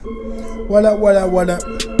What up, what up, what up?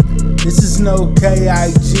 This is no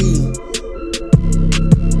KIG.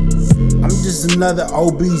 I'm just another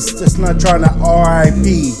obese that's not trying to RIP.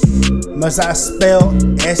 Must I spell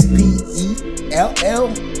SPELL?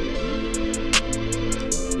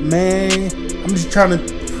 Man, I'm just trying to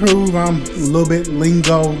prove I'm a little bit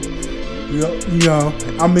lingo. You know,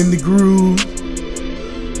 I'm in the groove.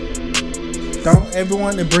 Don't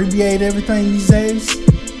everyone abbreviate everything these days?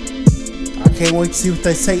 I can't wait to see what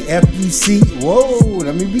they say. FUC. Whoa,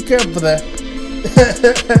 let me be careful of that.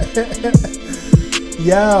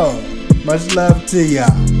 Yo, much love to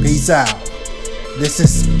y'all. Peace out. This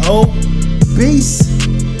is Obese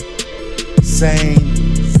saying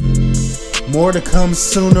more to come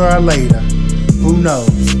sooner or later. Who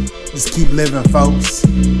knows? Just keep living, folks.